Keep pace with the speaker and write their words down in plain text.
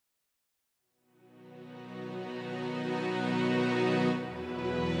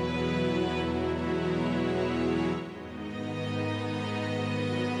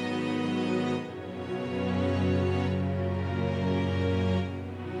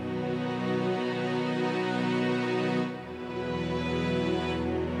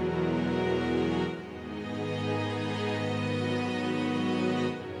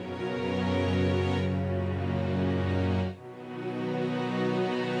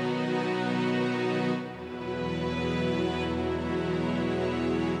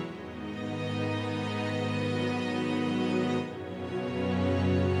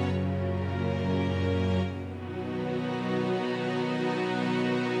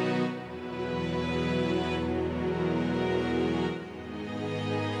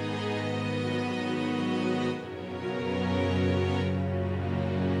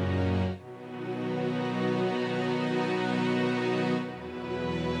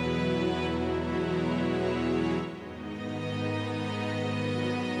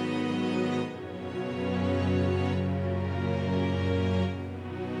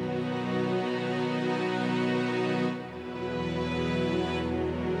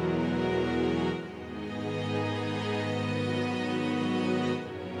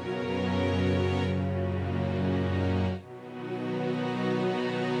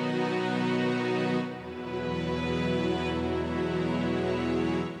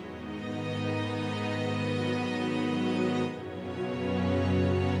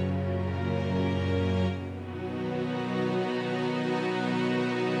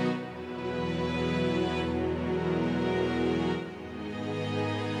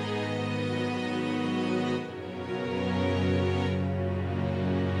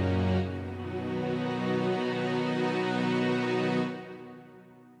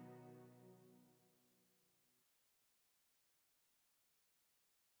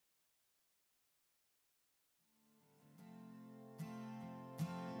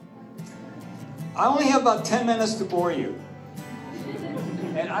I only have about 10 minutes to bore you.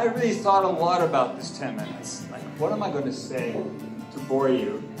 And I really thought a lot about this 10 minutes. Like, what am I going to say to bore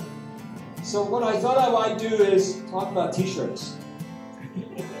you? So what I thought I might do is talk about t-shirts.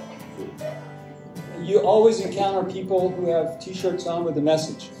 You always encounter people who have t-shirts on with a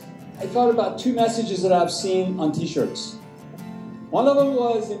message. I thought about two messages that I've seen on t-shirts. One of them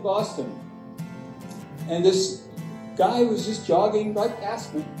was in Boston. And this guy was just jogging right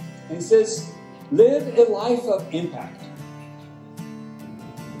past me. And he says, "Live a life of impact."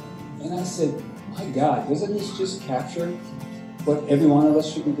 And I said, my God, doesn't this just capture what every one of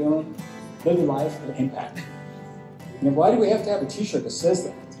us should be doing? Live a life of impact. And why do we have to have a t-shirt that says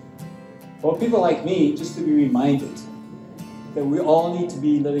that? Well, people like me, just to be reminded that we all need to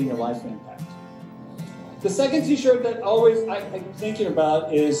be living a life of impact. The second t-shirt that I'm thinking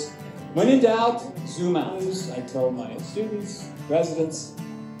about is, when in doubt, zoom out. I tell my students, residents,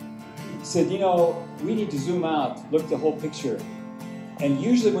 said, you know, we need to zoom out, look the whole picture. And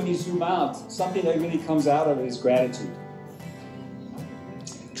usually when you zoom out, something that really comes out of it is gratitude.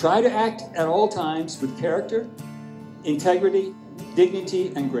 Try to act at all times with character, integrity,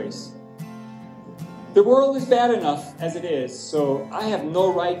 dignity, and grace. The world is bad enough as it is, so I have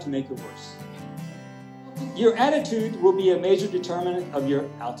no right to make it worse. Your attitude will be a major determinant of your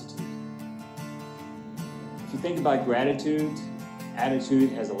altitude. If you think about gratitude,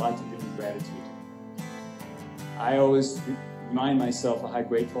 attitude has a lot to do with gratitude. I always remind myself of how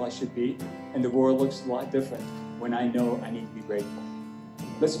grateful I should be, and the world looks a lot different when I know I need to be grateful.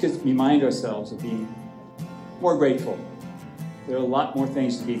 Let's just remind ourselves of being more grateful. There are a lot more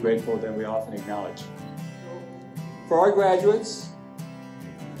things to be grateful than we often acknowledge. For our graduates,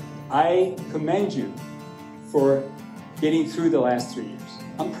 I commend you for getting through the last 3 years.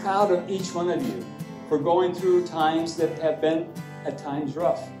 I'm proud of each one of you for going through times that have been at times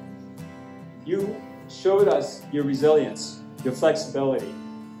rough. You showed us your resilience, your flexibility,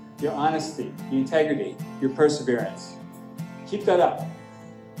 your honesty, your integrity, your perseverance. Keep that up.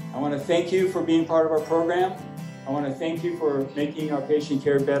 I want to thank you for being part of our program. I want to thank you for making our patient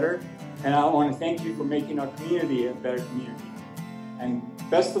care better. And I want to thank you for making our community a better community. And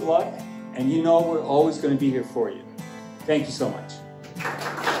best of luck. And you know we're always going to be here for you. Thank you so much.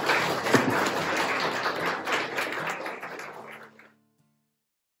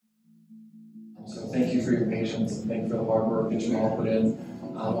 So thank you for your patience, and thank you for the hard work that you all put in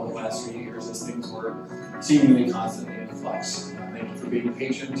over the last 3 years as things were seemingly constantly in flux. Thank you for being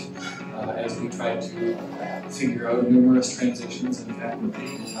patient as we tried to figure out numerous transitions in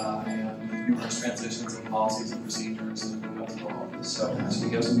faculty and numerous transitions in policies and procedures and all of this. So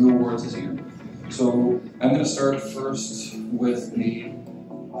we have some new awards this year. So I'm going to start first with the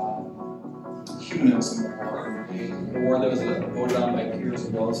Humanism Award, an award that was voted on by peers as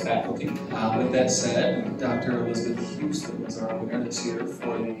well as faculty. With that said, Dr. Elizabeth Houston was our winner this year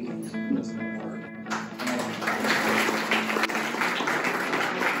for the Humanism Award.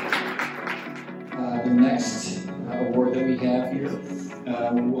 The next award that we have here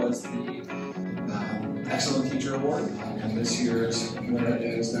was the Excellent Teacher Award, and this year's winner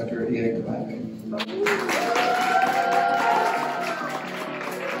is Dr. Ian Kabake.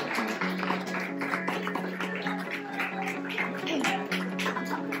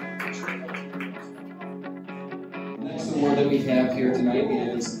 That we have here tonight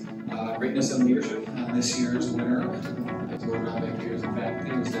is Greatness in Leadership. This year's winner, as voted on by peers and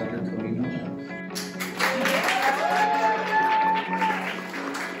faculty, is Dr. Cody Miller.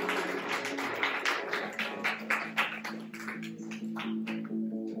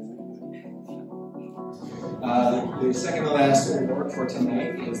 The second to last award for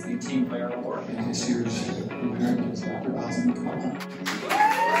tonight is the Team Player Award, and this year's winner is Dr. Osmond Carlin.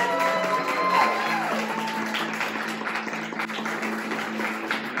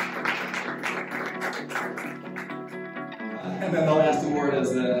 And then the last award is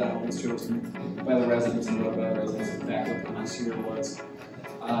was chosen by the residents and voted by the residents and faculty this year was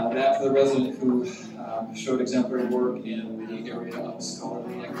that for the resident who showed exemplary work in the area of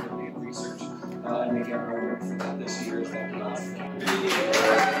scholarly activity and research. And again, our winner for that this year is Dr. Osmond.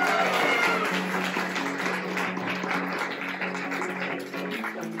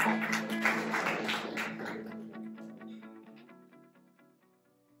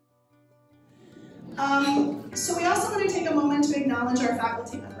 So we also want to take a moment to acknowledge our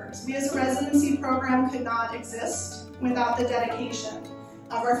faculty members. We as a residency program could not exist without the dedication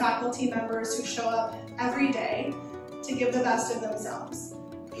of our faculty members who show up every day to give the best of themselves.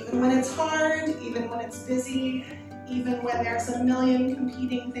 Even when it's hard, even when it's busy, even when there's a million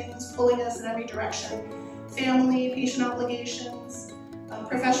competing things pulling us in every direction. Family, patient obligations,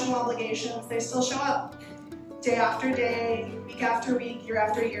 professional obligations, they still show up day after day, week after week, year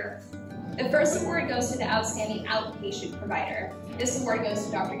after year. The first award goes to the Outstanding Outpatient Provider. This award goes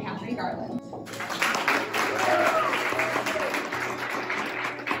to Dr. Catherine Garland.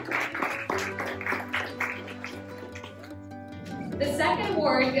 The second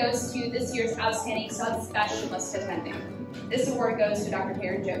award goes to this year's Outstanding Subspecialist Attending. This award goes to Dr.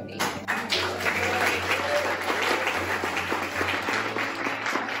 Karen Jofi.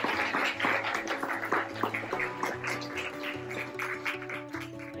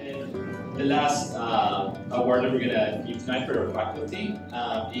 The last award that we're going to give tonight for our faculty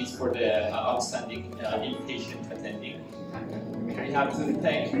is for the Outstanding Inpatient Attending. We have to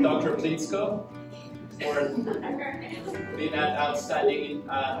thank Dr. Plitzko for being an outstanding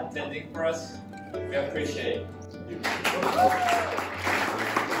attending for us. We appreciate it.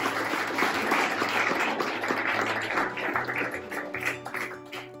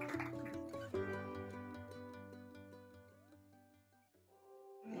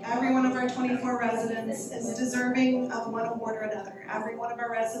 Every one of our 24 residents is deserving of one award or another. Every one of our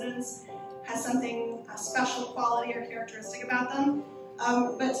residents has something, a special quality or characteristic about them.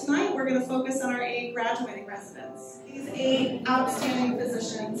 But tonight we're going to focus on our 8 graduating residents. These 8 outstanding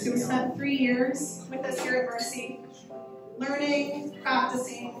physicians who spent 3 years with us here at Mercy, learning,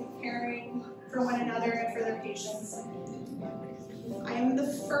 practicing, caring for one another and for their patients. I am the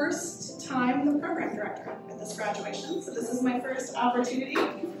first time the program director at this graduation, so this is my first opportunity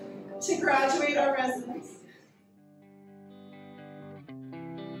to graduate our residents.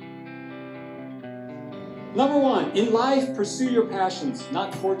 Number 1, in life, pursue your passions,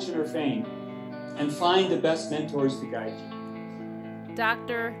 not fortune or fame, and find the best mentors to guide you.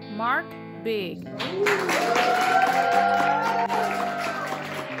 Dr. Mark Big.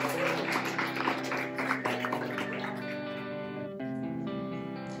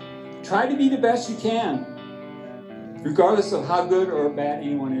 Try to be the best you can, regardless of how good or bad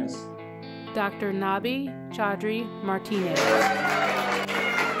anyone is. Dr. Nabi Chaudhry Martinez.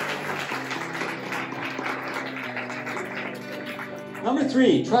 Number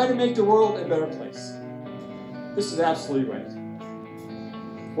 3, try to make the world a better place. This is absolutely right.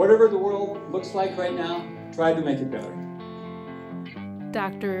 Whatever the world looks like right now, try to make it better.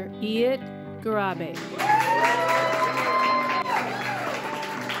 Dr. Iyad Garabe.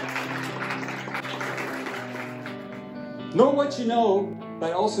 Know what you know,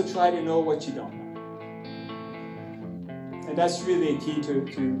 but also try to know what you don't know. And that's really a key to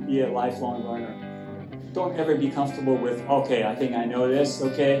be a lifelong learner. Don't ever be comfortable with, okay, I think I know this,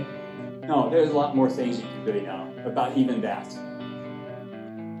 okay? No, there's a lot more things you can really know about even that.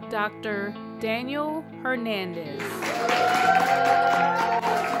 Dr. Daniel Hernandez.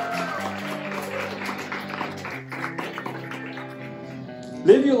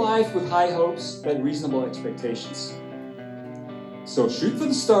 Live your life with high hopes but reasonable expectations. So shoot for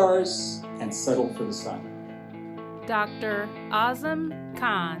the stars and settle for the sun. Dr. Azam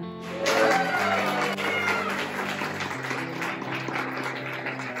Khan.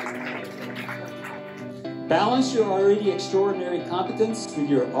 Balance your already extraordinary competence with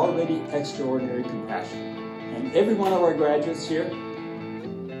your already extraordinary compassion. And every one of our graduates here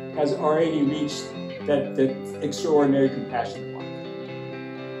has already reached that extraordinary compassion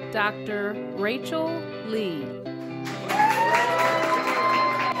mark. Dr. Rachel Lee.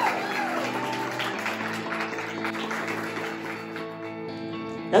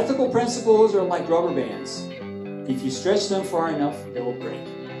 Ethical principles are like rubber bands. If you stretch them far enough, they will break.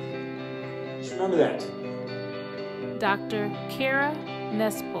 Just remember that. Dr. Kara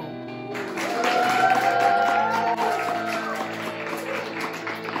Nespel.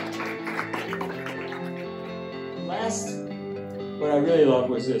 Last, what I really loved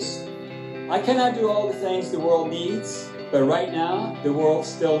was this. I cannot do all the things the world needs, but right now, the world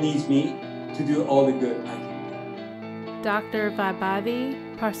still needs me to do all the good I can do. Dr.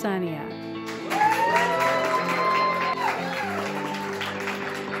 Vaibhavi Parsania.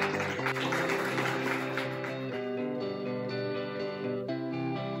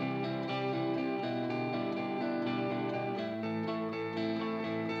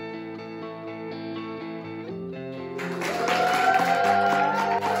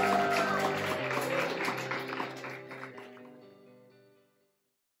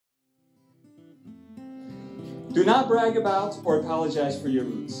 Do not brag about or apologize for your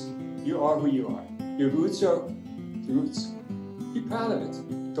roots. You are who you are. Your roots are the roots. Be proud of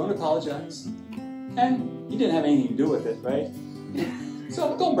it. Don't apologize. And you didn't have anything to do with it, right?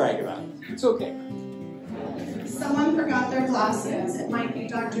 So don't brag about it. It's okay. Someone forgot their glasses. It might be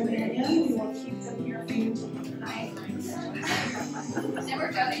Dr. Miriam. We will keep them here for you tonight.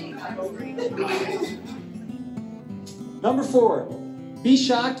 Never done anything. Number 4, be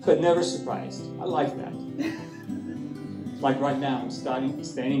shocked but never surprised. I like that. Like right now, I'm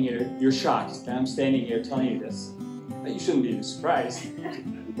standing here, you're shocked, and I'm standing here telling you this. You shouldn't be surprised,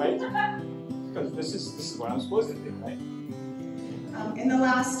 right? Because this is what I'm supposed to do, right? In the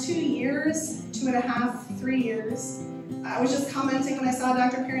last 2 years, 2.5, 3 years, I was just commenting when I saw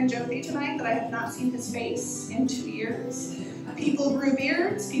Dr. Karen Joffe tonight that I have not seen his face in 2 years. People grew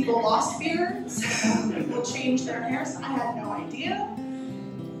beards, people lost beards, people changed their hair, so I had no idea.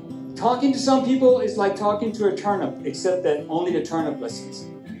 Talking to some people is like talking to a turnip, except that only the turnip listens.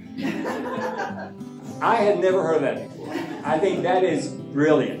 I had never heard that before. I think that is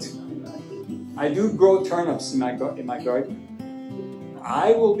brilliant. I do grow turnips in my garden.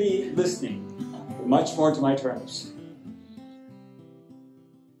 I will be listening much more to my turnips.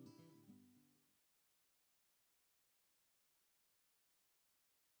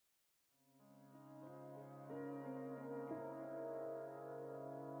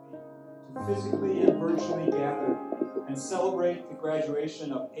 Physically and virtually gather and celebrate the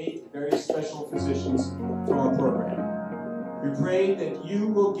graduation of 8 very special physicians from our program. We pray that you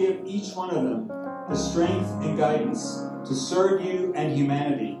will give each one of them the strength and guidance to serve you and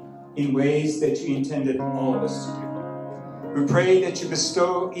humanity in ways that you intended all of us to do. We pray that you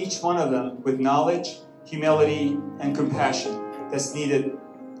bestow each one of them with knowledge, humility, and compassion that's needed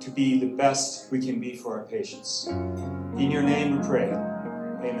to be the best we can be for our patients. In your name we pray.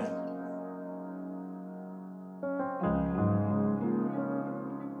 Amen.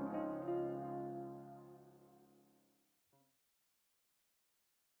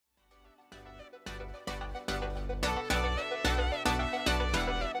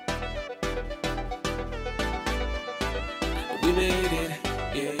 We made it,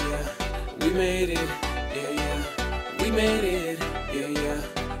 yeah, yeah. We made it, yeah, yeah. We made it, yeah, yeah.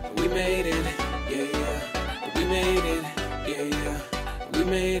 We made it, yeah, yeah. We made it, yeah, yeah. We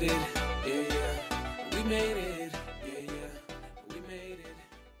made it, yeah, yeah. We made it.